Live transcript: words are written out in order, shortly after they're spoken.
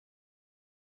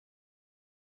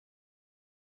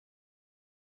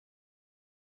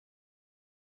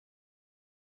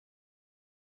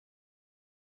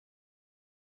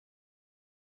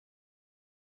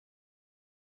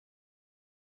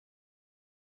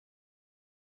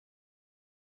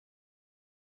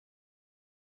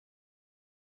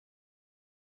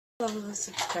Hello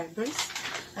subscribers,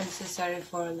 I'm so sorry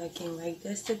for looking like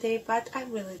this today, but I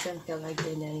really don't feel like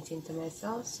doing anything to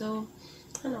myself, so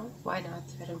I don't know, why not?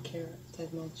 I don't care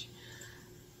that much.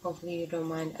 Hopefully you don't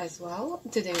mind as well.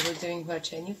 Today we're doing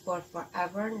Chenyu for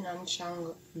Forever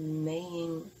Nanchang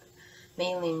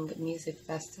Meiling Music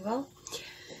Festival.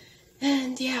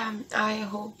 And yeah, I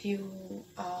hope you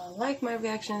like my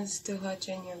reactions to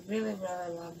Chenyu. Really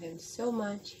love him so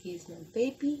much. He's my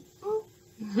baby.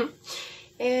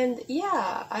 And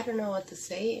yeah, I don't know what to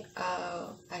say. I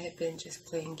have been just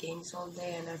playing games all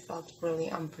day and I felt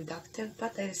really unproductive,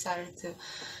 but I decided to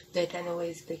do it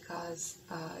anyways because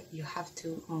you have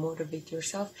to motivate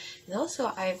yourself. And also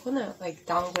I wanna like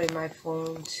downgrade my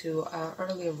phone to an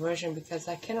earlier version because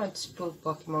I cannot spoof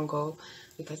Pokemon Go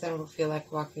because I don't feel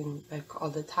like walking like all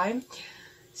the time.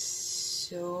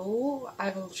 So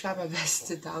I will try my best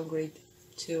to downgrade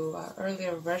to an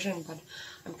earlier version, but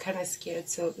I'm kind of scared,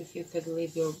 so if you could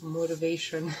leave your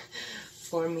motivation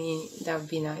for me, that would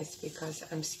be nice, because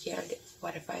I'm scared.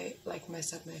 What if I like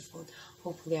mess up my phone?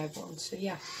 Hopefully I won't. So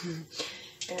yeah.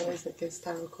 Anyways, I can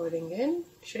start recording in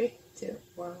 3, 2,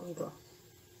 1, go.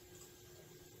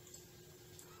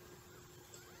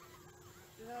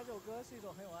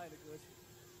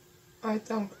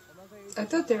 I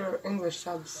thought they were English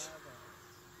subs.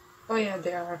 Oh yeah,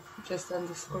 they are just on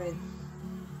the screen.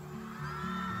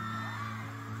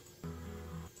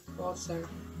 Oh, sorry.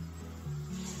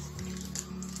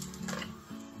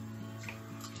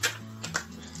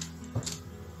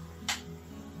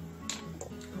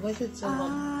 Was it so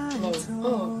low?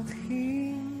 Oh.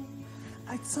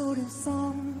 I told him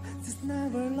some this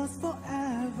never lasts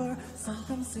forever.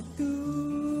 Sometimes I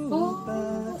do. Oh, I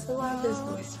love this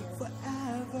voice here.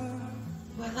 Forever.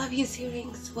 Oh, I love his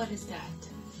earrings. What is that?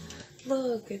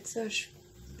 Look, it's so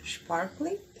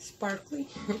sparkly.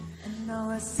 And now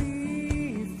I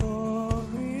see for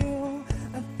real.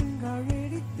 I think I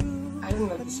really do. I don't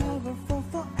know the sound. Never for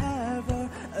forever,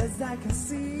 as I can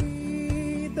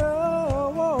see the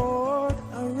world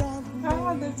around me.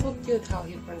 Oh, that's so cute how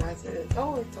he pronounces it.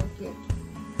 Oh, it's so cute.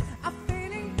 I'm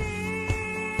feeling deep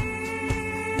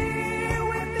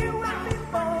with the right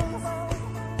bones.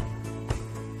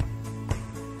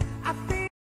 I feel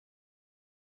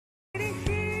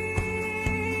here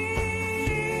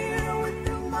with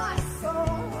my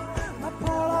soul, my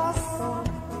polar soul.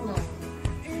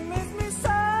 It makes me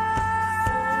so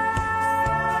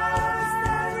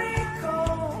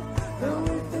hysterical. The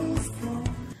way things go.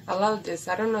 I love this. I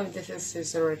don't know if this is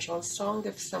his original song.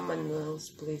 If someone knows,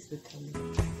 please do tell me.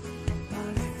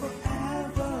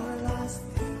 Forever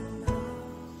lasting now.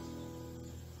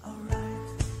 Alright.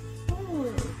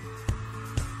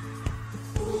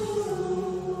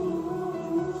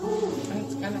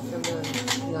 It's kind of familiar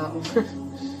now.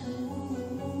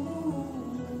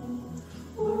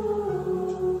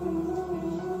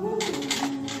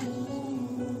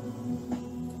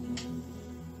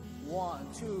 1,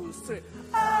 2, 3.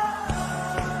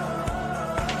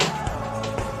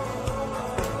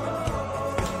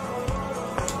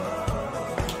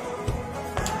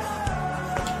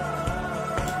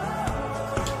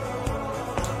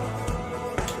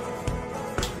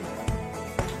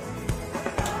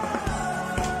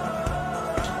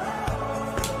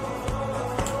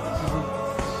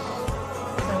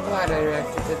 I'm glad I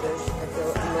reacted to this. I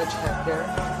feel much happier.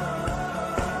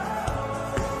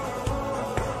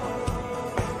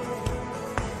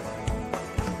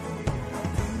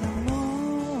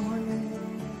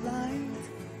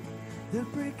 The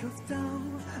break of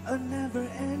dawn, a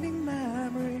never-ending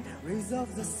memory, rays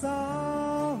of the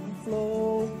sun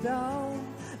flow down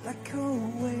like a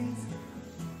wave.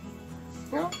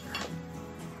 No.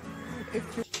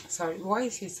 Sorry, why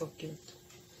is he so cute?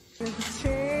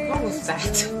 What was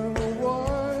that?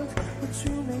 But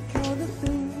you make all the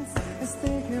things and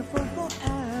stay here for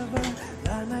forever.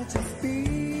 That might just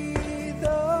be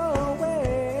the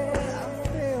way I'm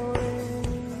feeling.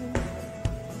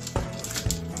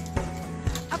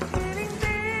 I'm feeling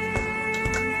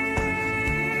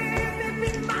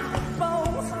deep in my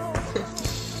bones.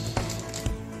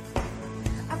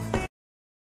 I'm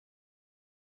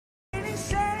feeling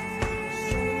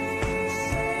shades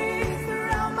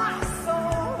around my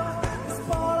soul. This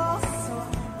polar soul,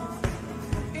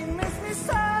 it makes me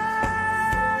so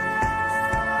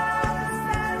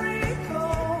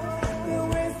hysterical. The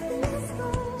way things go.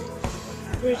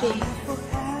 Pretty.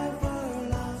 Forever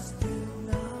lasting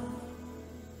now.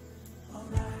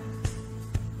 Alright.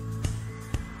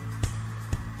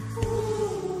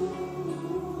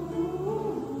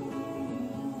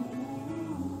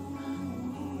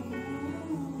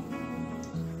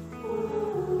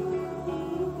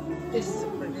 This is a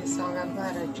pretty song. I'm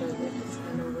glad I enjoyed it. It's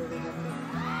kind of really happy.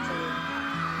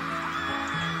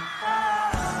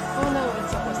 Oh no,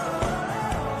 it's almost done.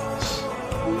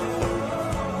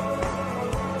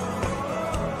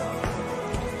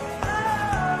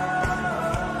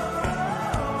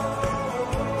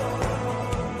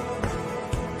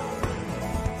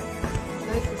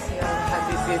 Nice to see all the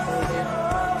happy people here.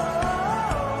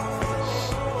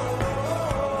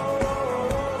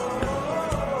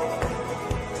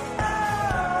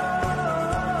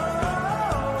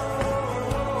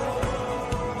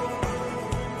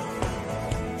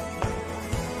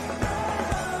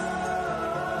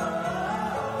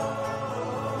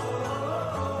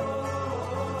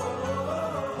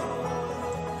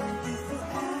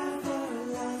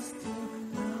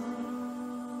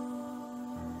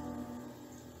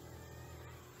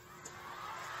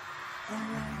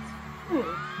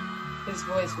 His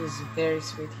voice was very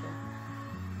sweet here.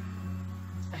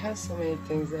 I have so many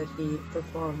things that he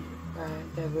performed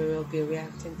that we will be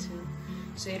reacting to.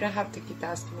 So you don't have to keep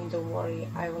asking me, don't worry,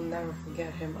 I will never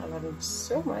forget him. I love him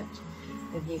so much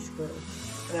and he's good.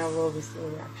 And I will always do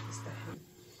reactions to him.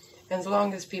 And as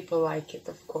long as people like it,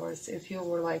 of course. If you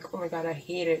were like, oh my god, I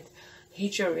hate it,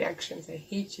 hate your reactions, I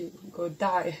hate you, go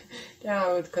die, then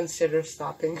I would consider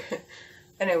stopping.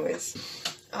 Anyways,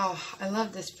 oh, I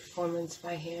love this performance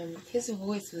by him. His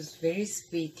voice was very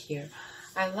sweet here.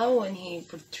 I love when he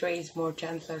portrays more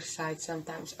gentler side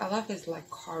sometimes. I love his like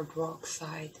hard rock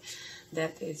side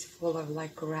that is full of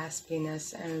like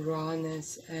raspiness and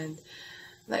rawness and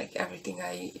like everything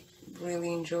I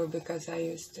really enjoy, because I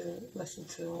used to listen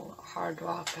to hard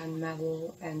rock and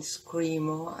metal and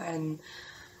screamo and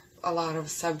a lot of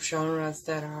subgenres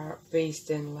that are based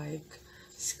in like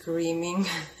screaming.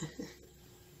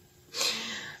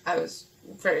 I was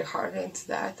very hard into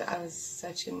that. I was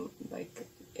such an like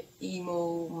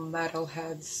emo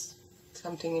metalheads,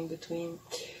 something in between.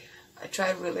 I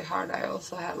tried really hard. I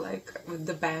also had like with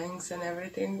the bangs and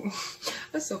everything.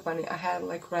 It was so funny. I had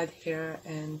like red hair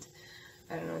and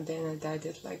I don't know, then I dyed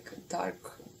it like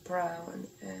dark brown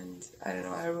and I don't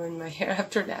know, I ruined my hair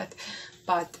after that.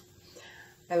 But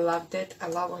I loved it. I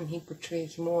love when he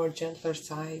portrays more gentler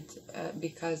side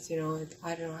because, you know,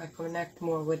 I don't know, I connect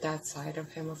more with that side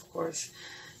of him, of course.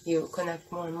 You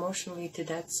connect more emotionally to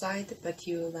that side, but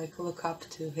you like look up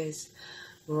to his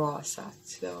raw side.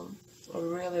 So I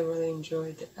really, really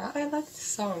enjoyed it. I like the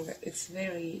song. It's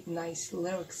very nice.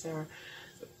 Lyrics are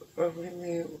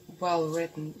really well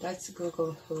written. Let's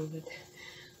Google who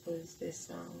is this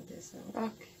song.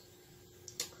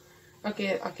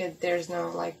 Okay, there's no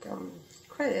like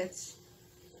credits,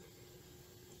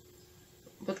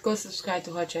 but go subscribe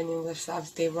to Watch and English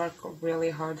Subs. They work really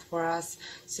hard for us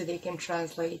so they can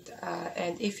translate,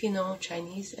 and if you know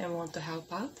Chinese and want to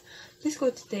help out, please go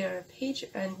to their page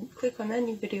and click on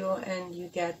any video, and you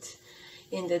get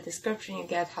in the description, you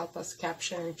get help us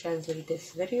caption and translate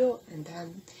this video, and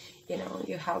then, you know,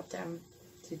 you help them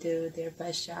to do their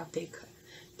best job they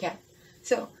can.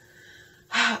 So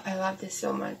I love this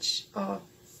so much.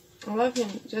 I love him.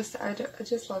 I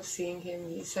just love seeing him.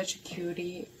 He's such a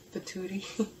cutie patootie.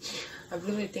 I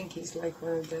really think he's like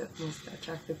one of the most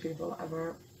attractive people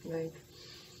ever. Like,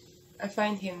 I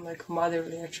find him like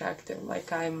motherly attractive.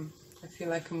 Like I feel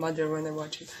like a mother when I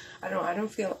watch him. I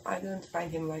don't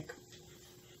find him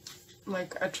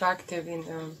like attractive in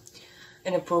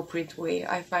an appropriate way.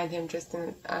 I find him just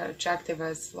attractive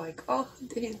as like, oh,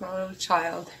 he's my little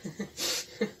child.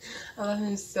 I love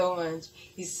him so much.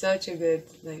 He's such a good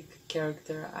like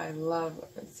character. I love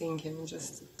seeing him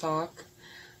just talk.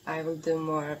 I will do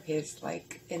more of his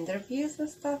like interviews and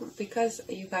stuff, because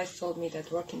you guys told me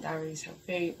that Working Diaries are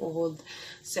very old,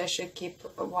 so I should keep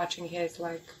watching his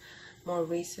like more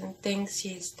recent things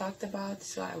he's talked about.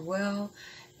 So I will.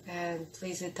 And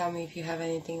please do tell me if you have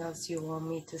anything else you want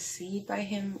me to see by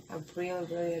him. I really,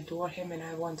 really adore him, and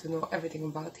I want to know everything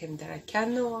about him that I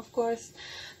can know, of course.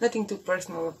 Nothing too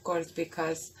personal, of course,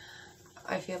 because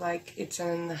I feel like it's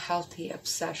an unhealthy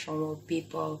obsession where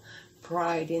people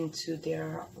pride into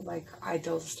their like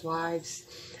idols' lives.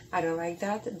 I don't like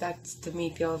that. That to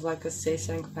me feels like a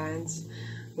Saesang fans,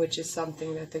 which is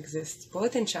something that exists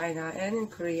both in China and in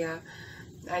Korea.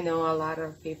 I know a lot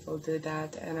of people do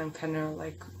that, and I'm kind of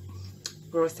like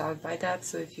grossed out by that.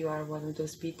 So if you are one of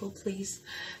those people, please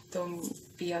don't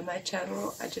be on my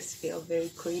channel. I just feel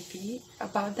very creepy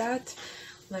about that.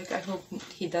 Like, I hope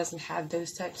he doesn't have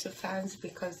those types of fans,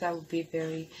 because that would be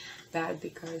very bad,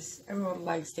 because everyone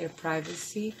likes their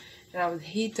privacy, and I would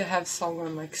hate to have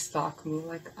someone like stalk me.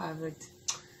 Like, I would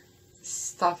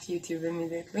stop YouTube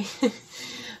immediately.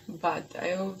 But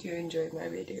I hope you enjoyed my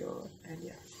video, and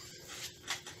yeah.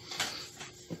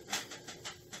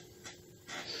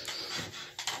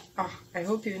 I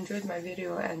hope you enjoyed my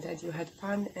video and that you had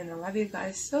fun, and I love you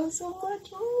guys so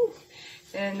much. Woo!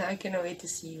 And I cannot wait to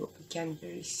see you again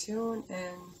very soon.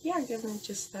 And yeah, given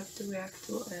just stuff to react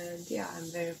to, and yeah,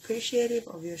 I'm very appreciative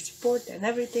of your support and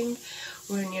everything.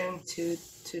 We're nearing to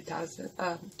 2,000,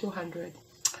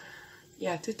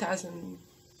 yeah, 2,000,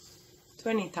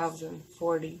 20,000,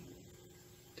 40,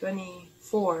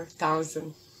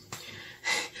 24,000.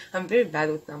 I'm very bad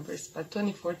with numbers, but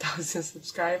 24,000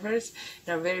 subscribers,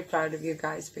 and I'm very proud of you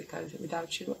guys, because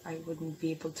without you I wouldn't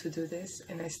be able to do this.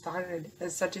 And I started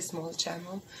as such a small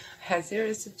channel. I had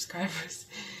 0 subscribers,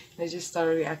 and I just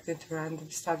started reacting to random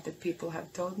stuff that people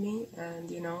have told me,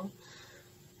 and you know,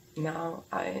 now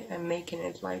I am making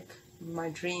it like my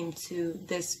dream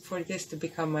for this to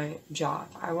become my job.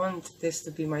 I want this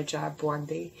to be my job one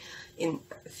day in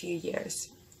a few years,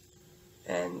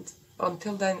 and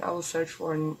until then I will search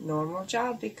for a normal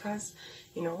job, because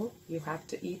you know, you have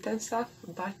to eat and stuff.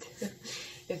 But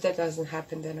if that doesn't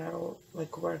happen, then I will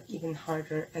like work even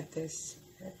harder at this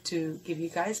to give you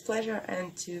guys pleasure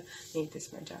and to make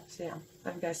this my job. So yeah,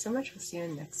 love you guys so much. We'll see you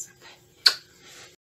in the next one. Bye.